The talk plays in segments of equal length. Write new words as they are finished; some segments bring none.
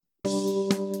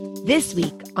This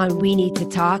week on We Need to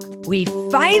Talk, we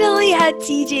finally had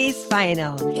TJ's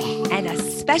final and a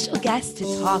special guest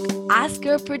to talk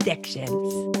Oscar predictions.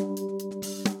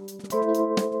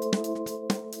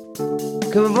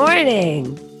 Good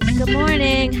morning. Good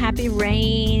morning. Happy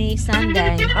rainy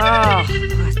Sunday. Oh,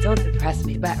 don't depress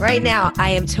me. But right now,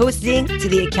 I am toasting to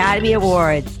the Academy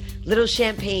Awards. Little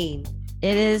champagne.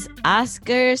 It is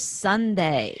Oscar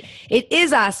Sunday. It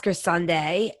is Oscar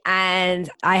Sunday, and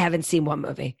I haven't seen one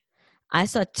movie. I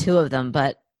saw two of them,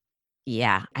 but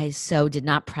yeah, I did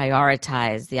not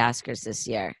prioritize the Oscars this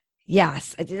year.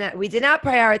 Yes, I did not. We did not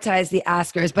prioritize the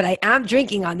Oscars, but I am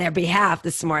drinking on their behalf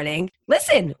this morning.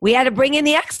 Listen, we had to bring in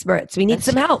the experts. We need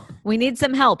some help. We need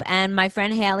some help. And my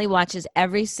friend Haylee watches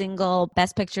every single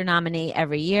Best Picture nominee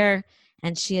every year,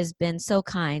 and she has been so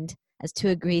kind as to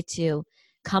agree to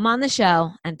come on the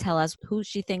show and tell us who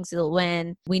she thinks will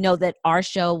win. We know that our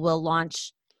show will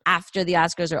launch after the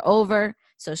Oscars are over,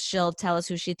 so she'll tell us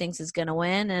who she thinks is going to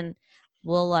win, and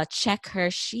we'll check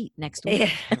her sheet next week.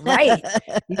 Yeah, right.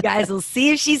 You guys will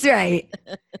see if she's right.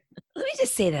 Let me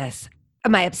just say this.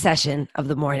 My obsession of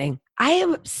the morning. I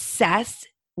am obsessed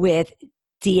with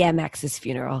DMX's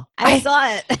funeral. I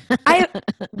saw it.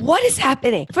 What is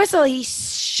happening? First of all, he's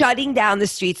shutting down the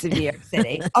streets of New York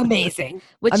City. Amazing.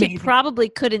 Which Amazing. he probably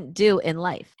couldn't do in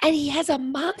life. And he has a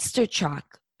monster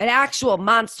truck, an actual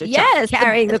monster truck Yes,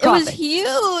 carrying the coffin. It was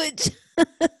huge.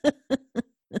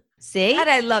 See? And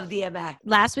I love DMX.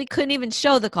 Last week couldn't even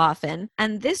show the coffin.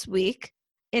 And this week,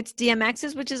 it's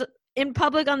DMX's, which is in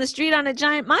public on the street on a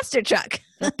giant monster truck.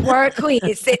 The poor queen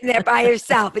is sitting there by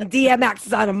herself, and DMX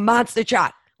is on a monster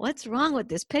truck. What's wrong with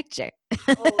this picture?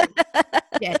 Holy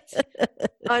shit.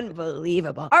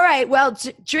 Unbelievable. All right. Well,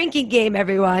 drinking game,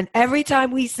 everyone. Every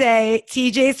time we say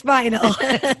TJ's final,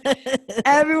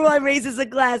 everyone raises a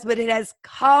glass, but it has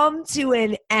come to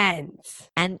an end.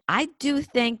 And I do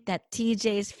think that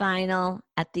TJ's final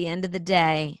at the end of the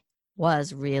day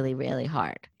was really, really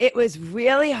hard. It was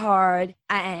really hard,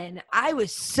 and I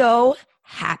was so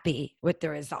happy with the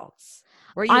results.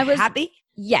 Were you happy?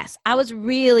 Yes, I was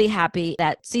really happy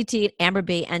that CT and Amber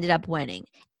B ended up winning.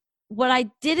 What I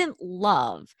didn't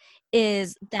love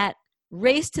is that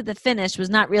race to the finish was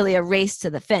not really a race to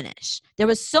the finish. There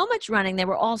was so much running. They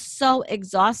were all so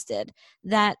exhausted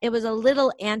that it was a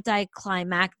little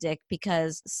anticlimactic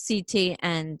because CT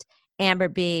and Amber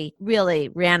B really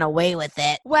ran away with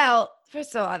it. Well,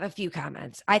 first of all, I have a few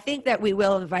comments. I think that we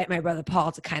will invite my brother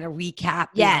Paul to kind of recap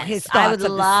his thoughts I would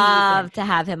of love the season. to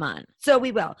have him on. So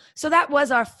we will. So that was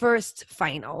our first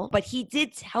final, but he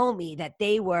did tell me that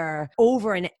they were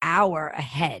over an hour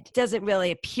ahead. It doesn't really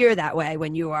appear that way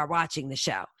when you are watching the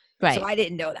show. Right. So I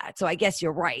didn't know that. So I guess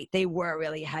you're right. They were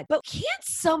really ahead. But can't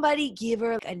somebody give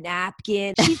her a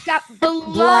napkin? She's got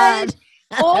blood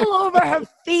all over her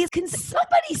face. Can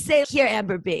somebody say, here,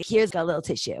 Amber B, here's a little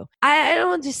tissue? I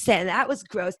don't understand. That was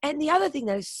gross. And the other thing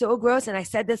that is so gross, and I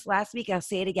said this last week, I'll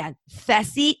say it again,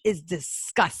 Fessy is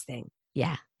disgusting.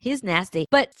 Yeah, he's nasty.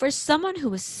 But for someone who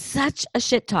was such a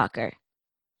shit talker,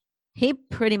 he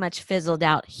pretty much fizzled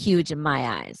out huge in my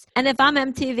eyes. And if I'm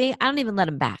MTV, I don't even let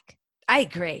him back. I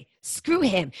agree. Screw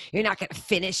him. You're not going to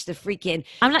finish the freaking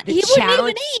He wouldn't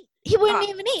even eat. He wouldn't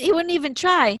even eat. He wouldn't even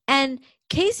try. And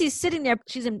Casey's sitting there.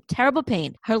 She's in terrible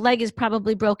pain. Her leg is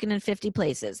probably broken in 50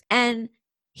 places. And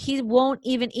he won't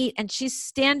even eat. And she's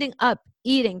standing up,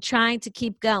 eating, trying to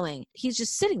keep going. He's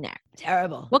just sitting there.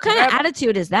 Terrible. What kind of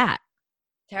attitude is that?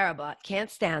 Terrible. I can't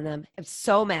stand them. I'm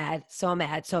so mad, so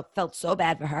mad. So felt so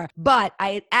bad for her. But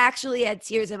I actually had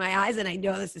tears in my eyes, and I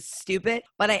know this is stupid,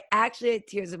 but I actually had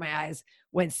tears in my eyes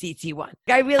when CT won.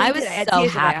 I was so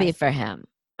happy for him.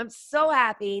 I'm so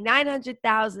happy.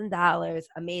 $900,000.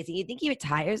 Amazing. You think he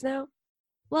retires now?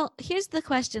 Well, here's the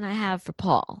question I have for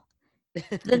Paul.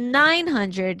 The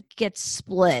 900 gets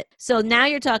split. So now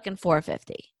you're talking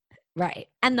 450. Right.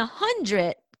 And the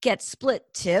 100 gets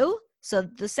split too. So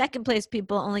the second place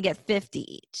people only get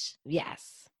 50 each.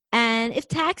 Yes. And if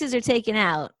taxes are taken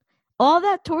out, all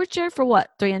that torture for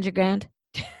what? 300 grand?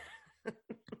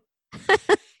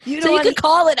 You could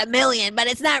call it $1 million, but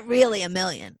it's not really $1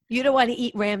 million. You don't want to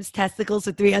eat ram's testicles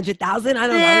for 300,000? I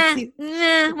don't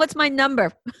know. What's my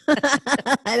number?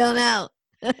 I don't know.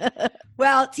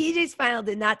 Well, TJ's final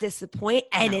did not disappoint.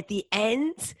 And at the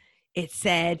end, it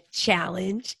said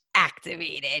challenge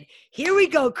activated. Here we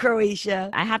go,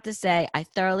 Croatia. I have to say, I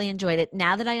thoroughly enjoyed it.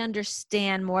 Now that I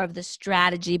understand more of the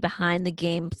strategy behind the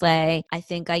gameplay, I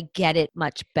think I get it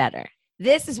much better.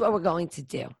 This is what we're going to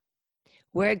do.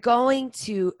 We're going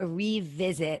to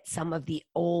revisit some of the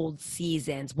old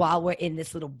seasons while we're in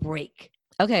this little break.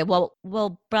 Okay, well,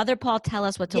 will Brother Paul tell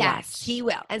us what to watch? Yes, he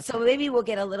will. And so maybe we'll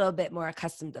get a little bit more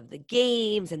accustomed of the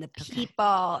games and the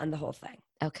people and the whole thing.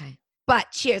 Okay.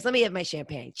 But cheers. Let me have my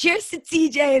champagne. Cheers to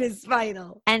TJ and his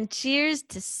final. And cheers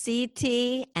to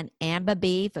CT and Amber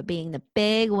B for being the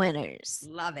big winners.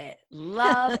 Love it.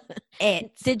 Love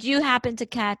it. Did you happen to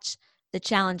catch the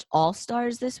Challenge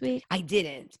All-Stars this week? I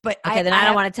didn't. But okay, then I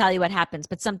don't want to tell you what happens,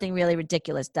 but something really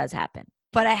ridiculous does happen.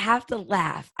 But I have to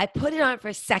laugh. I put it on for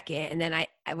a second and then I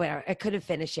couldn't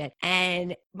finish it.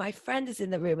 And my friend is in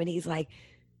the room and he's like,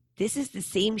 this is the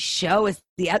same show as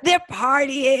they're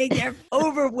partying. They're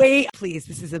overweight. Please,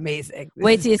 this is amazing.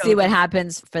 Wait till you see what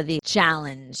happens for the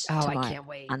challenge. Oh, I can't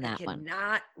wait. On that one. I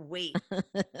cannot wait.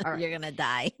 Right. You're going to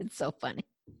die. It's so funny.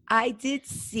 I did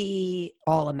see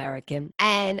All American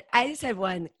and I just had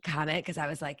one comment because I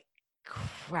was like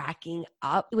cracking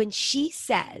up. When she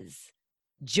says,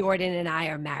 Jordan and I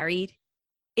are married,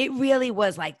 it really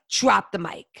was like, drop the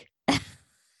mic.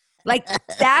 Like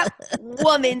that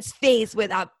woman's face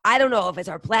I don't know if it's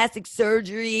her plastic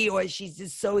surgery or she's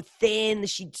just so thin.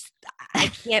 I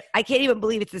can't even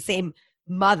believe it's the same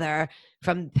mother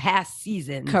from past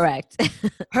seasons. Correct.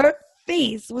 Her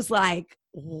face was like,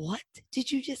 what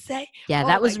did you just say? Yeah,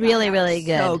 that was really, really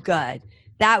good. So good.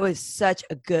 That was such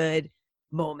a good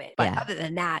moment. But Yeah. other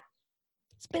than that,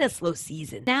 it's been a slow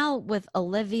season. Now with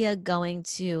Olivia going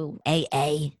to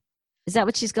AA. Is that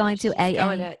what she's going to? AA?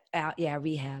 Going to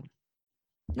rehab.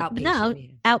 No,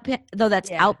 rehab. Though that's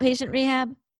outpatient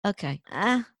rehab? Okay.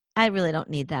 I really don't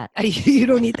need that. You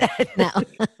don't need that? No.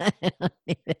 I don't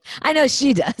need it. I know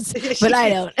she does, but I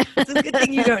don't. It's a good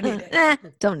thing you don't need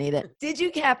it. Don't need it. Did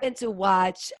you happen to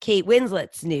watch Kate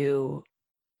Winslet's new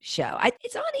show?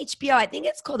 It's on HBO. I think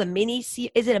it's called a mini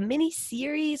series. Is it a mini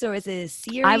series or is it a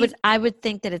series? I would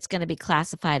think that it's going to be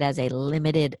classified as a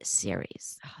limited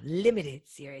series. Oh, limited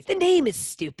series. The name is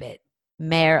stupid.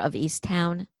 Mayor of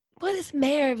Easttown. What is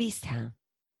Mayor of Easttown?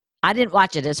 I didn't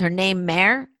watch it. Is her name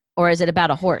Mayor or is it about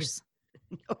a horse?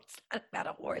 No, it's not about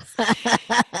a horse.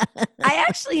 I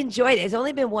actually enjoyed it. It's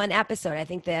only been one episode. I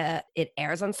think it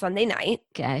airs on Sunday night.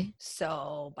 Okay.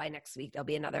 So by next week, there'll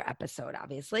be another episode,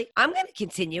 obviously. I'm going to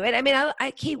continue it. I mean,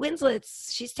 Kate Winslet,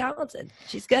 she's talented.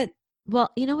 She's good. Well,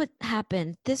 you know what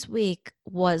happened? This week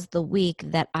was the week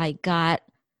that I got,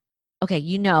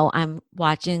 I'm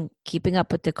watching Keeping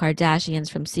Up with the Kardashians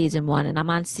from season 1, and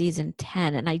I'm on season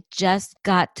 10, and I just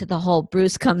got to the whole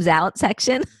Bruce comes out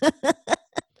section.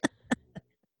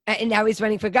 And now he's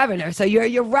running for governor. So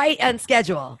you're right on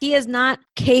schedule. He is not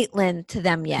Caitlyn to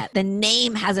them yet. The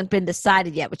name hasn't been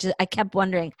decided yet, which is, I kept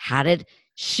wondering, how did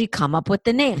she come up with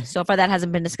the name? So far, that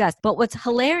hasn't been discussed. But what's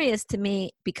hilarious to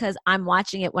me, because I'm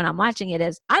watching it when I'm watching it,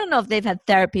 is I don't know if they've had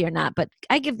therapy or not, but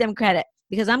I give them credit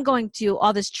because I'm going to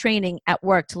all this training at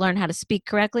work to learn how to speak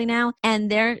correctly now.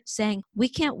 And they're saying, we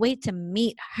can't wait to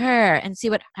meet her and see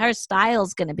what her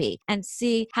style's going to be and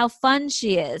see how fun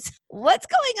she is. What's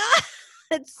going on?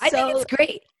 I think it's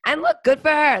great. And look, good for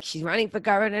her. She's running for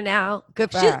governor now.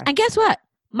 Good for her. And guess what?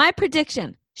 My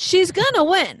prediction, she's going to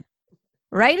win.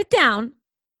 Write it down.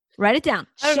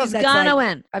 She's going to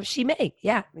win. She may.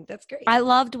 Yeah, I think that's great. I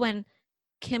loved when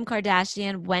Kim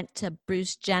Kardashian went to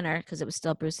Bruce Jenner, because it was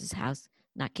still Bruce's house,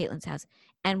 not Caitlyn's house,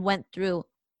 and went through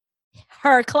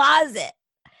her closet.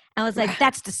 And was like,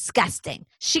 that's disgusting.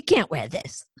 She can't wear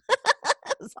this.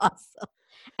 That was awesome.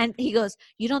 And he goes,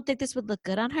 you don't think this would look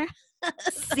good on her?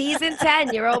 Season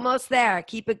 10, you're almost there.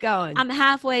 Keep it going. I'm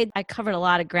halfway. I covered a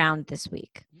lot of ground this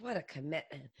week. What a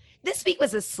commitment. This week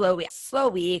was a slow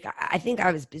week. I think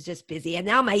I was just busy. And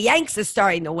now my Yanks are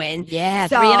starting to win. Yeah,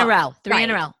 so, 3 in a row. 3 in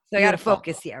a row. So I got to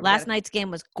focus here. Last night's game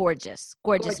was gorgeous.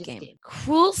 Gorgeous game.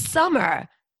 Cruel Summer.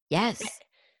 Yes.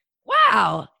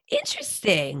 Wow.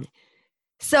 Interesting.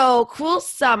 So Cruel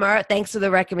Summer, thanks for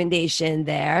the recommendation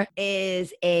there,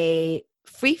 is a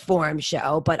freeform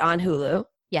show, but on Hulu.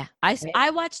 Yeah, I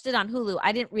watched it on Hulu.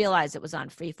 I didn't realize it was on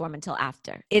Freeform until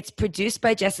after. It's produced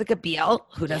by Jessica Biel.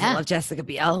 Who doesn't love Jessica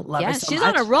Biel? Love her so she's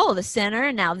much. on a roll. The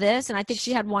Sinner, now this, and I think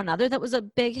she had one other that was a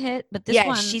big hit. But this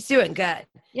one, she's doing good.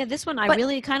 Yeah, this one I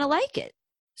really kind of like it.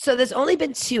 So there's only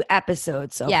been 2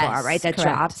 episodes so far, right? That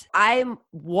dropped. I'm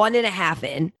 1.5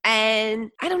 in,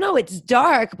 and I don't know. It's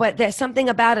dark, but there's something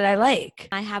about it I like.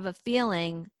 I have a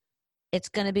feeling it's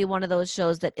going to be one of those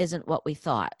shows that isn't what we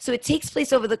thought. So it takes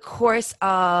place over the course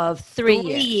of 3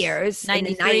 years.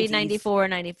 93, 94,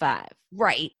 95.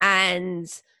 Right.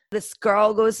 And this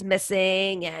girl goes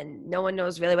missing and no one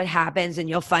knows really what happens. And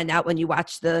you'll find out when you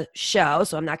watch the show.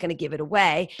 So I'm not going to give it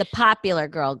away. The popular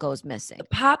girl goes missing.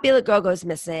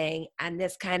 And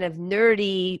this kind of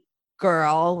nerdy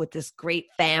girl with this great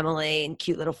family and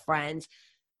cute little friends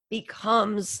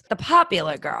becomes the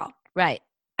popular girl. Right.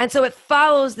 And so it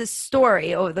follows this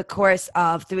story over the course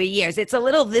of 3 years. It's a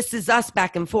little This Is Us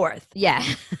back and forth. Yeah.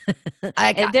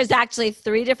 There's actually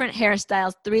 3 different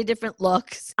hairstyles, 3 different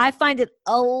looks. I find it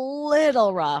a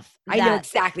little rough. I know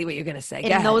exactly what you're going to say.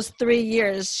 In those 3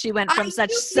 years, she went from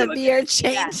such severe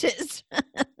changes.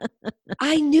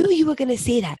 I knew you were going to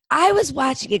say that. I was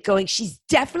watching it going, she's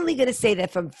definitely going to say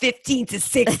that from 15 to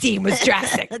 16 was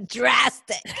drastic.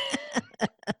 Drastic.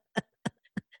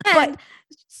 And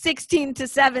 16 to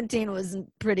 17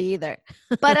 wasn't pretty either.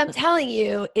 But I'm telling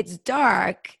you, it's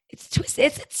dark. It's twisted.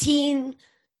 It's a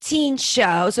teen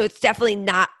show, so it's definitely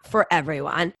not for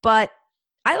everyone. But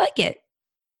I like it.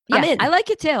 Yeah, I'm in. I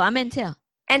like it too. I'm in too.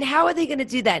 And how are they going to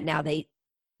do that now? They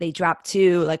drop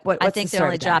 2. Like what? I think they're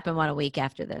only dropping 1 a week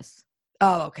after this.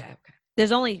 Oh, okay.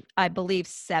 There's only, I believe,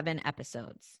 7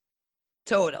 episodes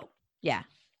Total. Yeah.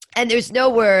 And there's no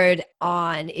word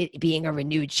on it being a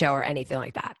renewed show or anything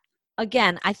like that.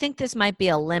 Again, I think this might be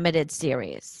a limited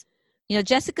series. You know,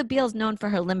 Jessica Biel is known for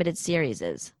her limited series.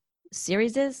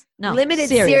 No, limited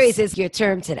series is your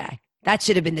term today. That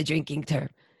should have been the drinking term.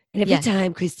 And every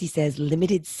time Christy says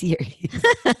limited series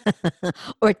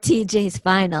or TJ's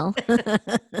final.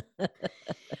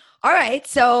 All right.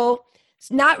 So it's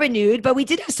not renewed, but we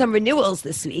did have some renewals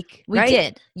this week. We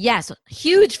did. Yes.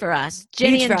 Huge for us.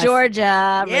 Ginny and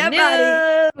Georgia. Yeah,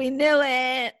 buddy. We knew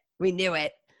it. We knew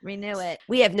it. We knew it.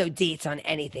 We have no dates on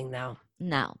anything, though.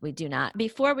 No, we do not.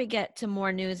 Before we get to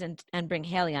more news and bring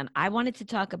Haylee on, I wanted to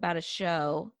talk about a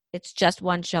show. It's just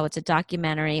one show. It's a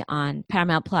documentary on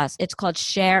Paramount Plus. It's called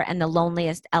Cher and the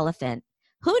Loneliest Elephant.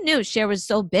 Who knew Cher was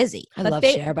so busy? I love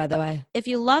Cher, by the way. If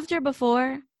you loved her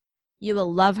before, you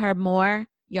will love her more.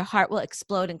 Your heart will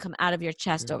explode and come out of your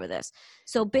chest over this.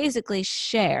 So basically,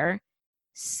 Cher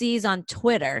sees on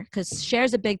Twitter, because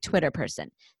Cher's a big Twitter person,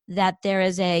 that there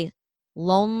is a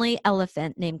lonely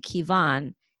elephant named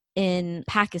Kivan in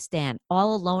Pakistan,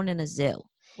 all alone in a zoo.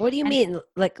 What do you mean,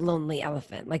 like lonely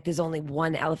elephant? Like there's only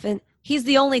one elephant? He's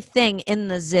the only thing in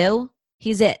the zoo.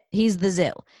 He's it. He's the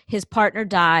zoo. His partner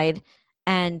died,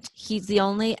 and he's the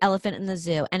only elephant in the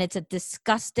zoo. And it's a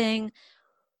disgusting,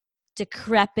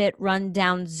 decrepit,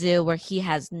 rundown zoo where he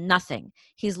has nothing.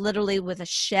 He's literally with a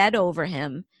shed over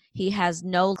him. He has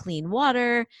no clean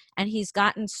water, and he's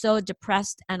gotten so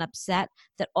depressed and upset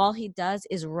that all he does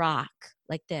is rock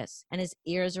like this, and his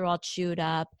ears are all chewed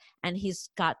up, and he's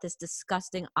got this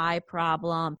disgusting eye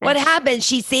problem. What happened?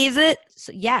 She sees it?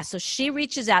 So she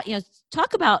reaches out. You know,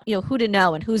 talk about, you know, who to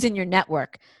know and who's in your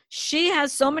network. She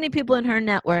has so many people in her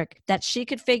network that she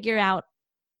could figure out.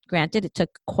 Granted, it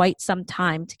took quite some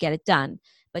time to get it done,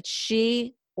 but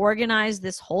she organized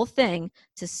this whole thing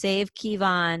to save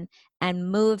Kivan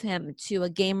and move him to a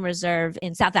game reserve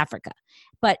in South Africa.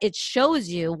 But it shows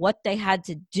you what they had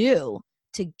to do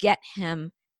to get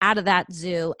him out of that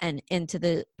zoo and into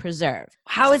the preserve.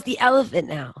 How is the elephant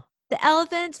now? The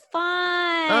elephant's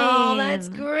fine. Oh, that's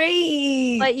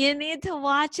great. But you need to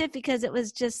watch it because it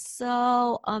was just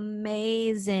so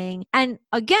amazing. And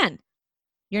again,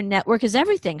 your network is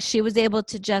everything. She was able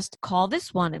to just call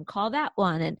this one and call that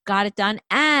one and got it done.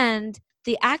 And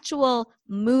the actual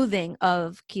moving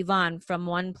of Kivan from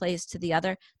one place to the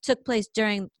other took place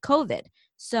during COVID.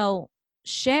 So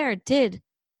Cher did,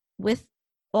 with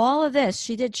all of this,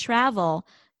 she did travel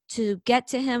to get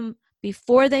to him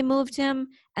before they moved him.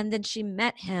 And then she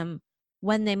met him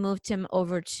when they moved him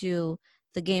over to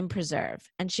the game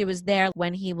preserve. And she was there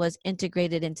when he was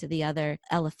integrated into the other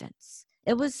elephants.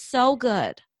 It was so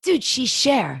good. Dude, she's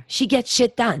Cher. She gets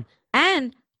shit done.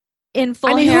 And in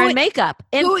full hair and makeup.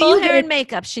 In full hair and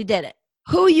makeup, she did it.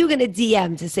 Who are you going to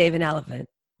DM to save an elephant?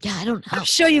 Yeah, I don't know. I'm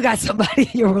sure you got somebody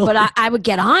in your world. But I would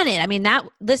get on it. I mean, that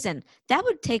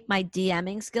would take my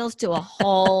DMing skills to a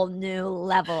whole new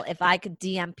level if I could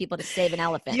DM people to save an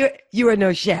elephant. You are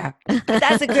no Cher.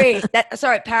 That's a great,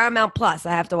 Paramount Plus.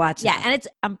 I have to watch it. Yeah, and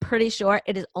I'm pretty sure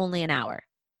it is only an hour.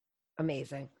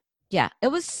 Amazing. Yeah, it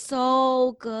was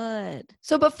so good.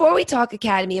 So before we talk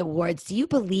Academy Awards, do you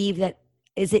believe that,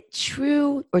 is it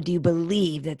true, or do you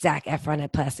believe that Zac Efron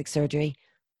had plastic surgery?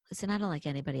 Listen, I don't like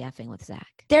anybody effing with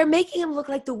Zac. They're making him look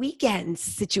like the Weeknd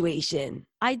situation.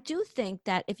 I do think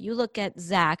that if you look at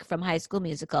Zac from High School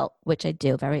Musical, which I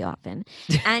do very often,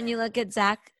 and you look at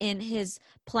Zac in his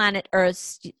Planet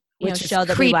Earth show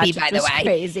that we watched, by the way,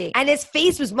 crazy. And his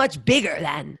face was much bigger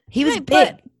then. He was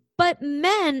big. But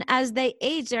men, as they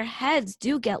age, their heads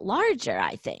do get larger,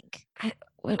 I think.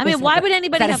 Why would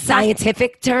anybody have a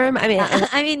scientific term?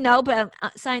 No, but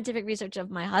scientific research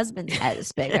of my husband's head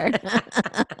is bigger.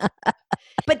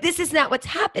 But this is not what's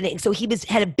happening. So he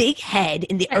had a big head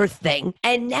in the Earth thing,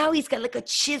 and now he's got like a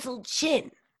chiseled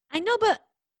chin. I know, but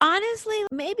honestly,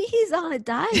 maybe he's on a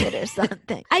diet or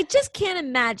something. I just can't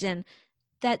imagine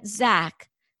that Zac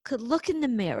could look in the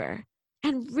mirror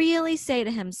and really say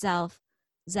to himself,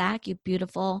 Zac, you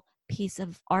beautiful piece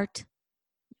of art.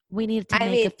 We need to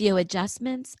make a few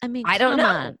adjustments. I mean, I don't come know.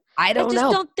 on. I don't just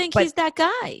know. don't think he's that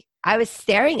guy. I was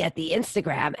staring at the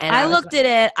Instagram and I looked at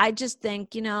it. I just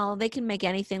think, they can make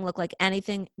anything look like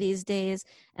anything these days.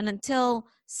 And until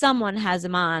someone has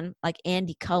him on, like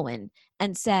Andy Cohen,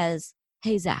 and says,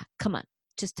 hey, Zac, come on,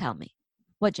 just tell me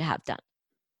what you have done.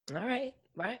 All right.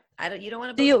 You don't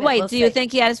want to do you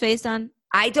think he had his face on?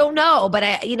 I don't know, but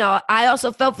I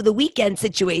also fell for the Weekend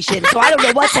situation, so I don't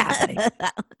know what's happening.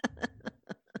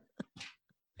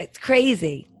 It's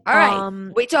crazy. All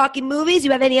right. We talking movies?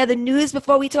 You have any other news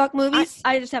before we talk movies?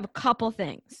 I just have a couple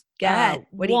things. Go ahead.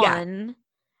 What do you got? One,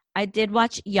 I did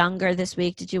watch Younger this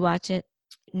week. Did you watch it?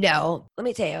 No. Let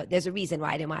me tell you, there's a reason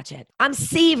why I didn't watch it. I'm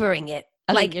savoring it.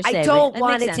 Okay, I don't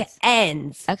want it to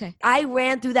end. Okay. I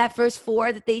ran through that first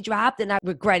 4 that they dropped, and I'm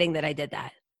regretting that I did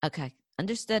that. Okay.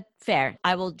 Understood. Fair.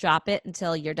 I will drop it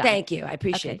until you're done. Thank you. I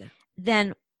appreciate it.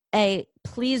 Then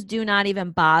please do not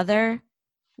even bother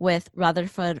with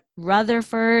Rutherford.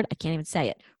 I can't even say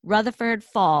it. Rutherford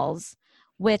Falls,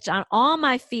 which on all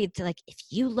my feeds, like, if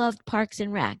you loved Parks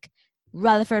and Rec,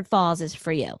 Rutherford Falls is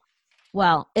for you.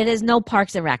 Well, it is no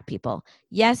Parks and Rec, people.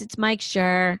 Yes, it's Mike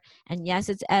Schur, and yes,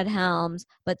 it's Ed Helms,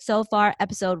 but so far,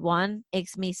 episode 1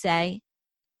 makes me say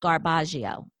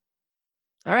Garbaggio.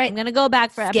 All right. I'm going to go back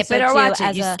for skip episode 2. Skip it or watch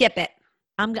it. You skip it.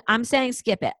 I'm saying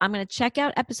skip it. I'm going to check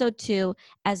out episode 2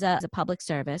 as a public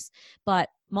service, but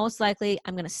most likely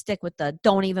I'm going to stick with the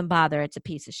don't even bother. It's a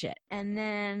piece of shit. And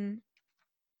then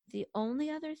the only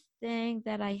other thing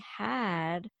that I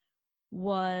had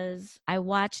was I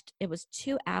watched, it was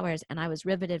 2 hours and I was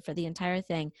riveted for the entire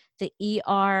thing, the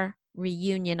ER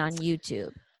reunion on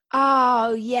YouTube.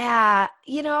 Oh, yeah.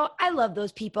 I love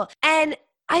those people. And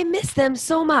I miss them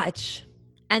so much.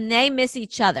 And they miss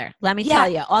each other. Let me tell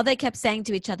you, all they kept saying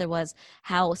to each other was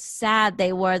how sad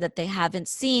they were that they haven't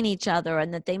seen each other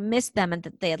and that they missed them and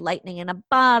that they had lightning in a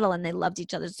bottle and they loved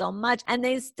each other so much and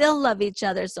they still love each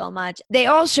other so much. They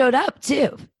all showed up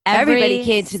too. Everybody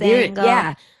came to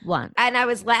the one. And I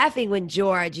was laughing when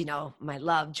George, my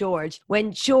love, George,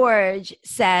 when George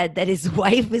said that his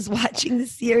wife was watching the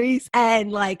series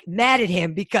and like mad at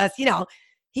him because,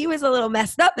 he was a little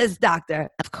messed up as doctor.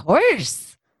 Of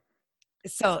course.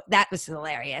 So that was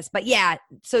hilarious. But yeah,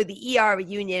 so the ER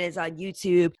reunion is on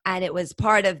YouTube and it was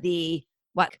part of the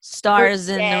Stars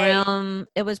in the Room.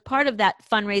 It was part of that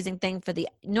fundraising thing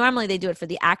normally they do it for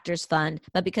the Actors Fund,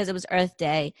 but because it was Earth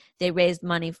Day, they raised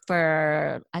money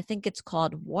for, I think it's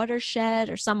called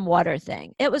Watershed or some water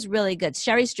thing. It was really good.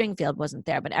 Sherry Stringfield wasn't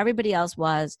there, but everybody else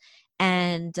was.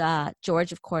 And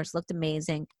George, of course, looked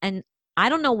amazing. And I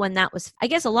don't know when that was. I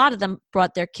guess a lot of them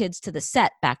brought their kids to the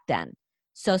set back then.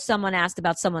 So someone asked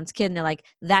about someone's kid and they're like,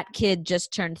 that kid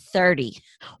just turned 30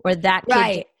 or that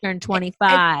kid just turned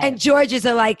 25. And George's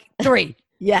are like 3.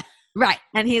 Yeah. Right.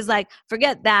 And he's like,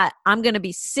 forget that. I'm going to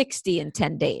be 60 in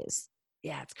 10 days.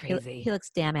 Yeah, it's crazy. He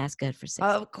looks damn ass good for 60.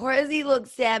 Of course he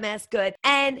looks damn ass good.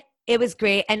 And it was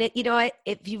great. And you know what?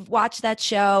 If you've watched that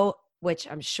show, which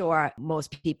I'm sure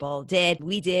most people did.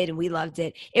 We did, and we loved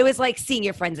it. It was like seeing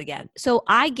your friends again. So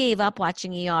I gave up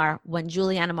watching ER when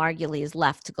Juliana Margulies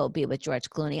left to go be with George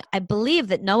Clooney. I believe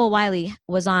that Noah Wyle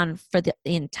was on for the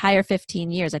entire 15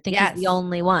 years. I think he's the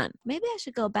only one. Maybe I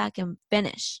should go back and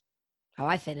finish. Oh,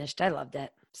 I finished. I loved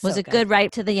it. Was it good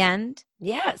right to the end?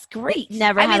 Yeah, it's great.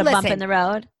 Never had a bump in the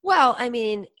road? Well, I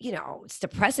mean, it's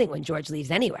depressing when George leaves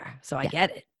anywhere, so I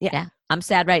get it. Yeah. I'm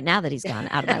sad right now that he's gone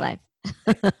out of my life.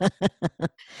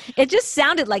 It just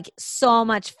sounded like so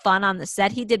much fun on the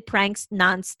set. He did pranks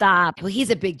nonstop. Well,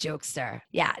 he's a big jokester.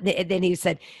 Yeah. And then he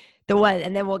said the one,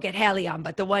 and then we'll get Haylee on,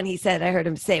 but the one he said, I heard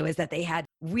him say, was that they had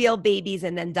real babies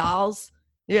and then dolls.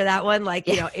 You know that one,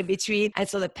 in between. And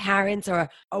so the parents are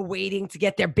waiting to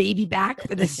get their baby back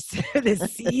for the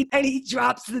seed, and he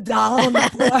drops the doll on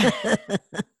the floor.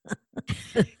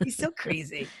 He's so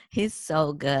crazy. He's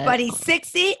so good. But he's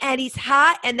 60 and he's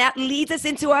hot, and that leads us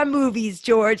into our movies,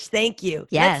 George. Thank you.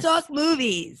 Yes. Let's talk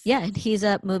movies. Yeah, and he's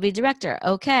a movie director.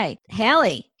 Okay.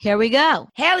 Haylee, here we go.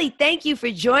 Haylee, thank you for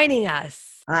joining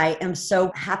us. I am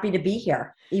so happy to be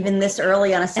here, even this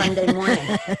early on a Sunday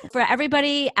morning. For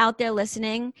everybody out there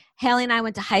listening, Haylee and I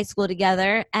went to high school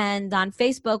together, and on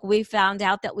Facebook, we found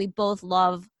out that we both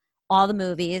love all the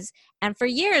movies. And for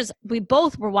years, we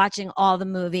both were watching all the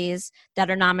movies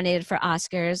that are nominated for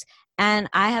Oscars. And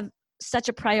I have such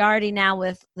a priority now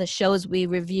with the shows we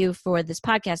review for this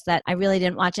podcast that I really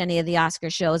didn't watch any of the Oscar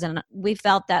shows. And we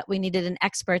felt that we needed an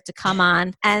expert to come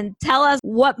on and tell us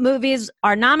what movies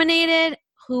are nominated,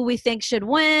 who we think should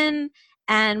win,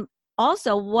 and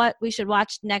also what we should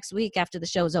watch next week after the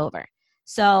show's over.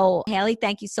 So, Haylee,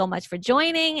 thank you so much for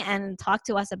joining and talk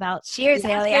to us about. Cheers,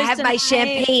 Haylee. I have my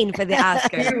champagne for the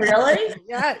Oscars. You really?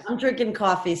 Yes. I'm drinking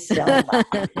coffee still.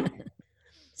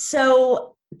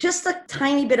 So just a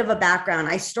tiny bit of a background.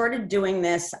 I started doing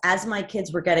this as my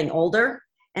kids were getting older,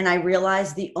 and I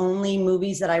realized the only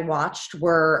movies that I watched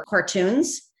were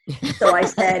cartoons. So I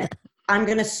said, I'm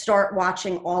going to start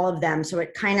watching all of them. So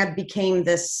it kind of became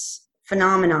this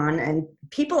phenomenon, and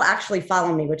people actually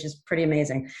follow me, which is pretty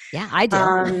amazing. Yeah, I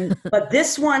do. But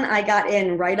this one I got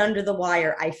in right under the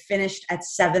wire. I finished at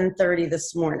 7:30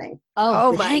 this morning.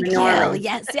 Oh, thank you.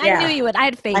 Yes, I knew you would. I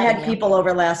had faith. I had people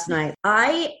over last night.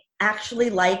 I actually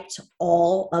liked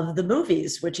all of the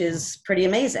movies, which is pretty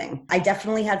amazing. I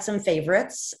definitely had some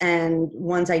favorites and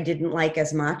ones I didn't like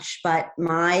as much, but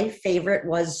my favorite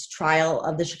was Trial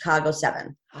of the Chicago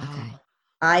 7. Okay.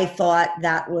 I thought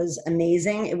that was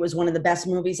amazing. It was one of the best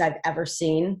movies I've ever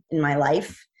seen in my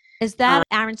life. Is that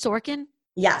Aaron Sorkin?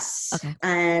 Yes. Okay.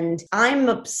 And I'm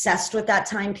obsessed with that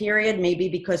time period, maybe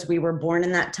because we were born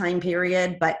in that time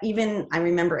period. But even I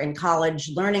remember in college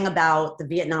learning about the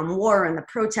Vietnam War and the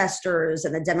protesters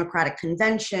and the Democratic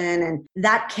Convention. And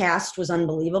that cast was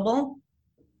unbelievable.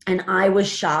 And I was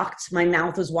shocked. My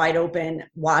mouth was wide open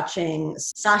watching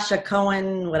Sacha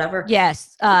Cohen, whatever.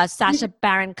 Yes. Sacha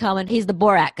Baron Cohen. He's the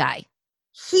Borat guy.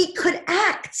 He could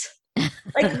act.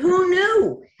 Like, who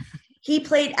knew? He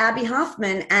played Abby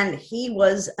Hoffman, and he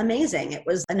was amazing. It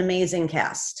was an amazing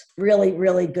cast. Really,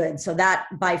 really good. So that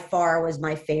by far was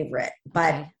my favorite.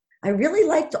 But Okay. I really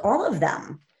liked all of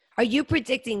them. Are you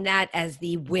predicting that as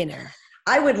the winner?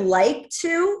 I would like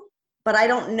to, but I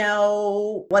don't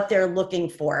know what they're looking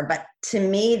for. But to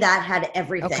me, that had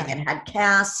everything. Okay. It had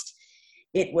cast.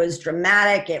 It was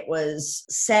dramatic. It was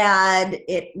sad.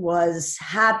 It was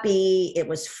happy. It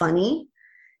was funny.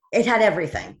 It had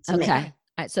everything to me. Okay.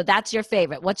 All right, so that's your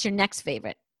favorite. What's your next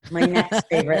favorite? My next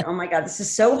favorite. Oh my God, this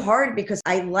is so hard because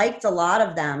I liked a lot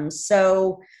of them.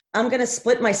 So I'm going to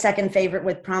split my second favorite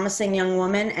with Promising Young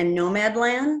Woman and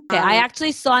Nomadland. Okay, I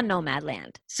actually saw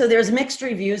Nomadland. So there's mixed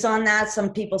reviews on that.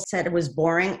 Some people said it was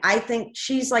boring. I think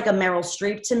she's like a Meryl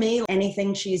Streep to me.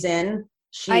 Anything she's in,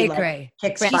 she I agree.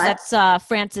 kicks butt. That's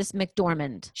Frances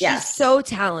McDormand. Yes. She's so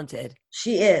talented.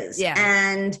 She is. Yeah.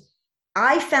 And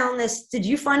I found this, did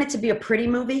you find it to be a pretty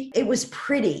movie? It was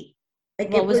pretty. Like,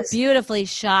 Well, it was beautifully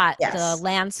shot. Yes. The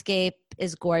landscape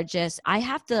is gorgeous. I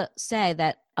have to say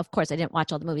that, of course, I didn't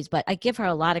watch all the movies, but I give her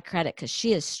a lot of credit because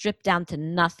she is stripped down to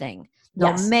nothing. No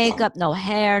Yes. makeup, no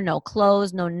hair, no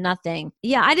clothes, no nothing.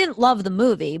 Yeah, I didn't love the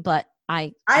movie, but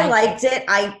I liked it.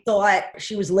 I thought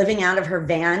she was living out of her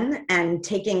van and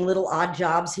taking little odd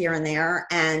jobs here and there.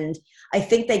 And I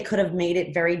think they could have made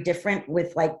it very different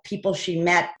with like people she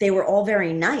met. They were all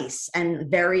very nice and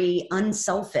very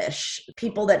unselfish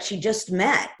people that she just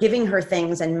met, giving her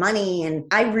things and money. And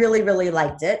I really, really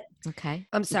liked it. Okay.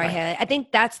 I'm sorry, Haley. I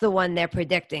think that's the one they're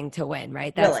predicting to win,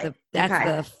 right? Really? That's Okay.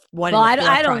 the one. Well, in the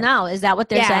I don't forefront. know. Is that what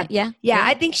they're saying? Yeah. Yeah,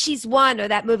 I think she's won, or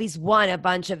that movie's won a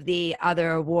bunch of the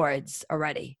other awards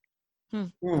already.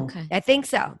 Okay. I think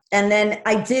so. And then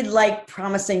I did like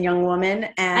Promising Young Woman.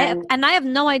 And I have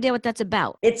no idea what that's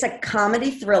about. it's a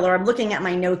comedy thriller. I'm looking at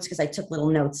my notes because I took little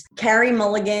notes. Carrie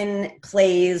Mulligan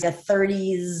plays a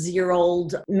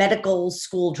 30-year-old medical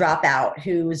school dropout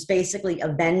who's basically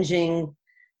avenging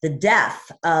the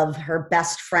death of her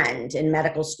best friend in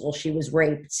medical school. She was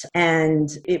raped. And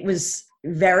it was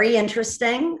very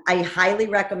interesting. I highly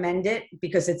recommend it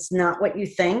because it's not what you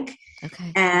think.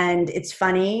 Okay. And it's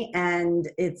funny and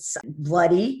it's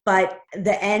bloody, but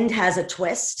the end has a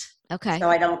twist. Okay. So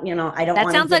I don't That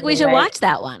wanna sounds like give we it should away. watch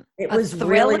that one. It A was thriller?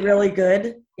 really, really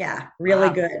good. Yeah, really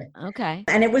Wow. good. Okay.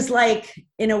 And it was like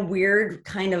in a weird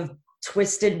kind of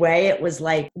twisted way. It was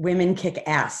like women kick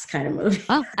ass kind of movie.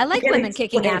 Oh, I like Can't women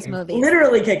kicking explain. ass movies.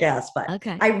 Literally kick ass, but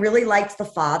Okay. I really liked The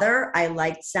Father. I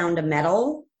liked Sound of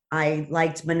Metal. I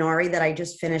liked Minari that I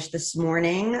just finished this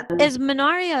morning. Is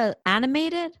Minaria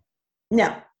animated?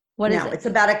 No. What is No, it? it's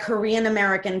about a Korean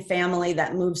American family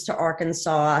that moves to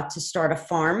Arkansas to start a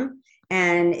farm.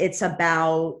 And it's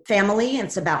about family.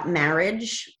 It's about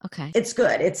marriage. Okay. It's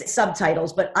good. It's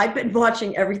subtitles, but I've been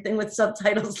watching everything with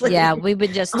subtitles lately. Yeah, we were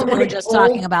just I'm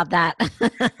talking about that.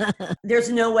 There's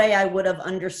no way I would have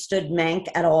understood Mank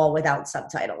at all without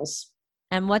subtitles.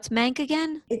 And what's Mank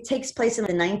again? It takes place in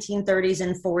the 1930s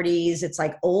and 40s. It's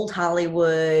like old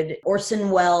Hollywood, Orson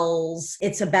Welles.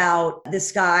 It's about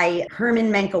this guy, Herman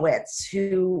Mankiewicz,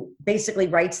 who basically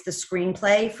writes the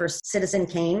screenplay for Citizen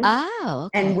Kane. Oh,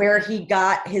 okay. And where he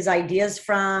got his ideas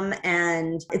from.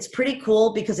 And it's pretty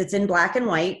cool because it's in black and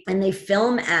white. And they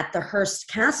film at the Hearst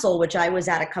Castle, which I was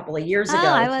at a couple of years ago.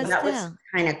 I was so that too. was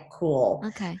kind of cool.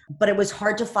 Okay. But it was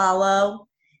hard to follow.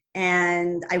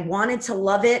 And I wanted to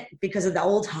love it because of the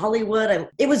old Hollywood.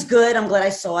 It was good. I'm glad I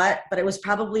saw it, but it was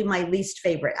probably my least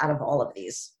favorite out of all of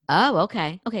these. Oh,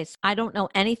 okay. Okay. So I don't know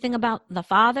anything about the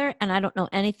father, and I don't know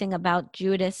anything about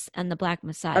Judas and the Black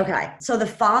Messiah. Okay. So the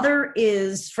father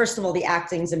is, first of all, the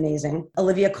acting's amazing.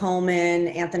 Olivia Colman,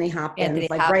 Anthony Hopkins,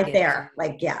 right there.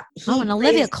 Like, yeah. And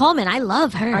Olivia Colman, I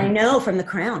love her. I know, from The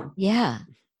Crown. Yeah.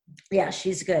 Yeah,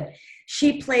 she's good.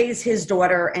 She plays his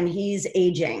daughter, and he's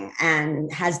aging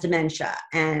and has dementia.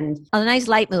 And a nice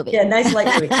light movie. Yeah, nice light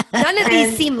movie. None of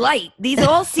these seem light. These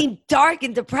all seem dark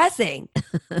and depressing.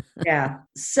 Yeah.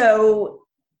 So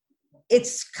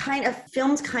it's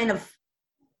film's kind of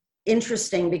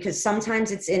interesting because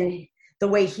sometimes it's in the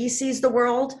way he sees the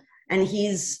world and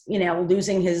he's,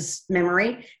 losing his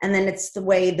memory. And then it's the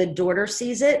way the daughter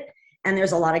sees it. And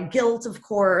there's a lot of guilt, of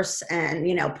course, and,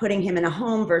 putting him in a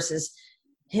home versus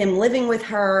him living with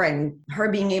her and her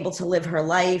being able to live her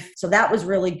life. So that was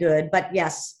really good. But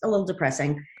yes, a little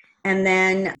depressing. And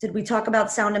then did we talk about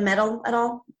Sound of Metal at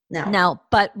all? No,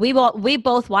 but we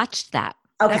both watched that.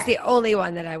 Okay. That's the only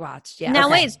one that I watched. Yeah. Now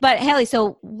wait, but Haley,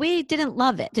 so we didn't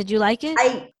love it. Did you like it?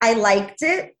 I liked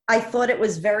it. I thought it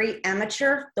was very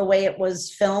amateur the way it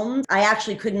was filmed. I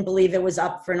actually couldn't believe it was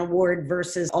up for an award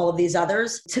versus all of these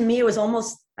others. To me, it was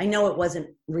almost, I know it wasn't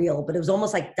real, but it was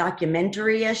almost like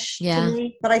documentary-ish to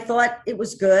me. But I thought it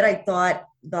was good. I thought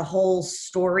the whole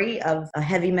story of a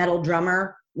heavy metal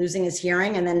drummer losing his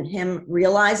hearing and then him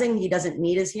realizing he doesn't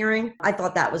need his hearing. I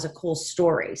thought that was a cool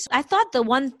story. I thought the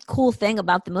one cool thing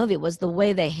about the movie was the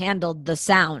way they handled the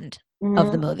sound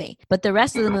of the movie. But the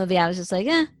rest of the movie, I was just like,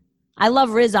 I love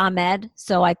Riz Ahmed,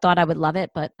 so I thought I would love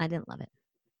it, but I didn't love it.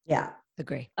 Yeah.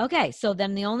 Agree. Okay, so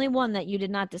then the only one that you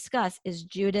did not discuss is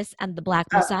Judas and the Black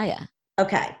Messiah.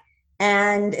 Okay.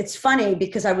 And it's funny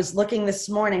because I was looking this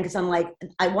morning because I'm like,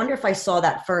 I wonder if I saw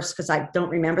that first because I don't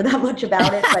remember that much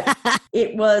about it. But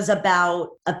it was about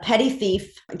a petty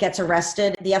thief gets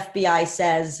arrested. The FBI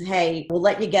says, hey, we'll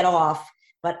let you get off,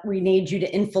 but we need you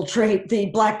to infiltrate the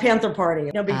Black Panther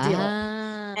Party. No big deal.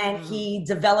 And he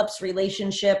develops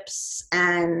relationships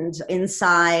and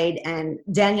inside, and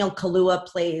Daniel Kaluuya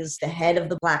plays the head of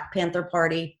the Black Panther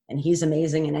Party, and he's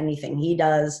amazing in anything he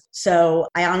does. So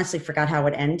I honestly forgot how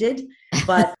it ended,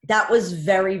 but that was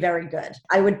very, very good.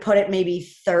 I would put it maybe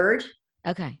third.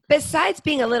 Okay. Besides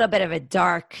being a little bit of a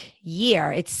dark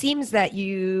year, it seems that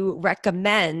you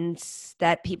recommend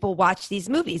that people watch these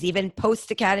movies, even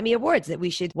post Academy Awards, that we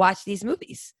should watch these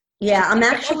movies. Yeah, I'm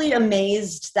actually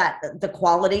amazed that the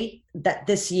quality that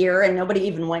this year, and nobody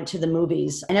even went to the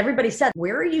movies. And everybody said,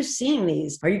 where are you seeing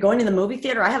these? Are you going to the movie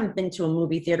theater? I haven't been to a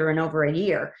movie theater in over a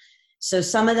year. So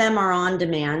some of them are on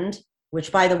demand,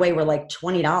 which by the way, were like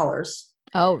 $20.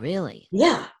 Oh, really?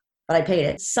 Yeah, but I paid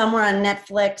it. Some were on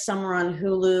Netflix, some were on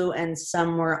Hulu, and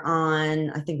some were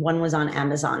on, I think one was on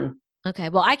Amazon. Okay,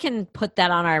 well, I can put that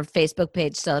on our Facebook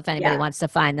page. So if anybody wants to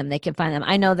find them, they can find them.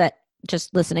 I know that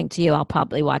just listening to you, I'll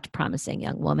probably watch Promising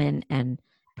Young Woman and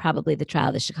probably The Trial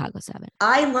of the Chicago 7.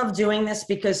 I love doing this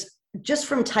because just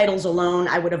from titles alone,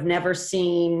 I would have never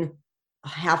seen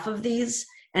half of these,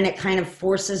 and it kind of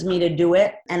forces me to do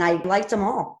it. And I liked them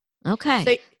all. Okay.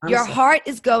 So your heart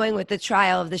is going with The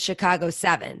Trial of the Chicago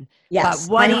 7. Yes.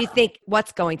 But what do you think,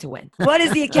 what's going to win? What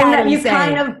is the Academy You saying?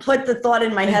 kind of put the thought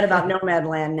in my head about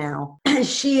Nomadland now.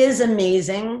 She is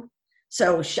amazing.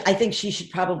 So I think she should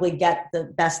probably get the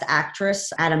Best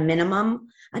Actress at a minimum.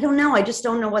 I don't know. I just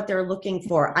don't know what they're looking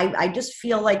for. I just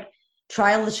feel like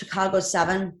Trial of the Chicago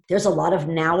 7, there's a lot of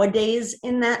nowadays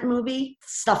in that movie,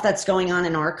 stuff that's going on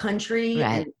in our country,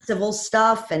 and civil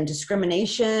stuff and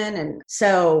discrimination. And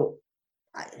so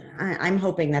I'm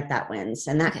hoping that wins.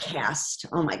 And that cast,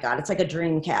 oh my God, it's like a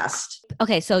dream cast.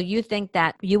 Okay, so you think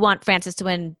that you want Frances to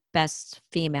win Best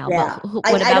Female. Yeah.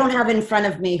 But I don't have in front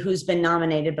of me who's been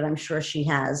nominated, but I'm sure she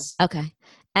has. Okay.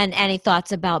 And any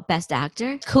thoughts about Best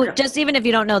Actor? Who, just even if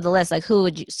you don't know the list, like who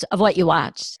would you, of what you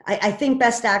watched? I think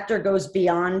Best Actor goes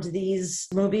beyond these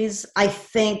movies. I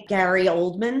think Gary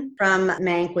Oldman from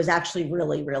Mank was actually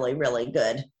really, really, really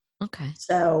good. Okay.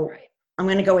 So I'm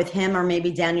going to go with him or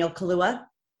maybe Daniel Kaluuya.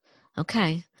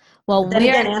 Okay. Well, then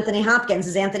again, Anthony Hopkins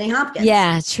is Anthony Hopkins.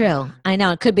 Yeah, true. I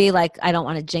know. It could be like, I don't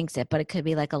want to jinx it, but it could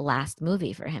be like a last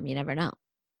movie for him. You never know.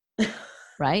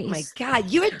 right? Oh my God,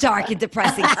 you're dark and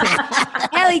depressing.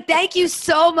 Haylee, thank you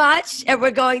so much. And we're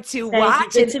going to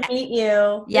watch. Good to meet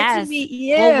you. Yes. Good to meet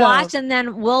you. We'll watch and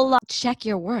then we'll check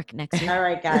your work next week. All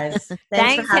right, guys.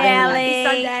 Thanks, for having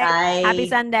Haylee. me. Bye. Happy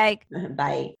Sunday.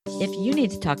 Bye. If you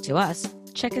need to talk to us,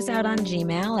 check us out on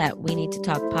Gmail at we need to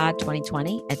talk pod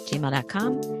 2020 at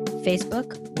gmail.com.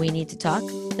 Facebook, we need to talk,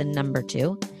 the number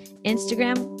 2.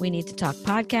 Instagram, we need to talk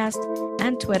podcast,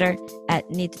 and Twitter at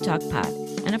need to talk pod.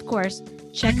 And of course,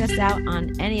 check us out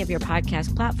on any of your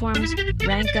podcast platforms.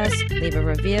 Rank us, leave a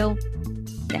review.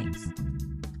 Thanks.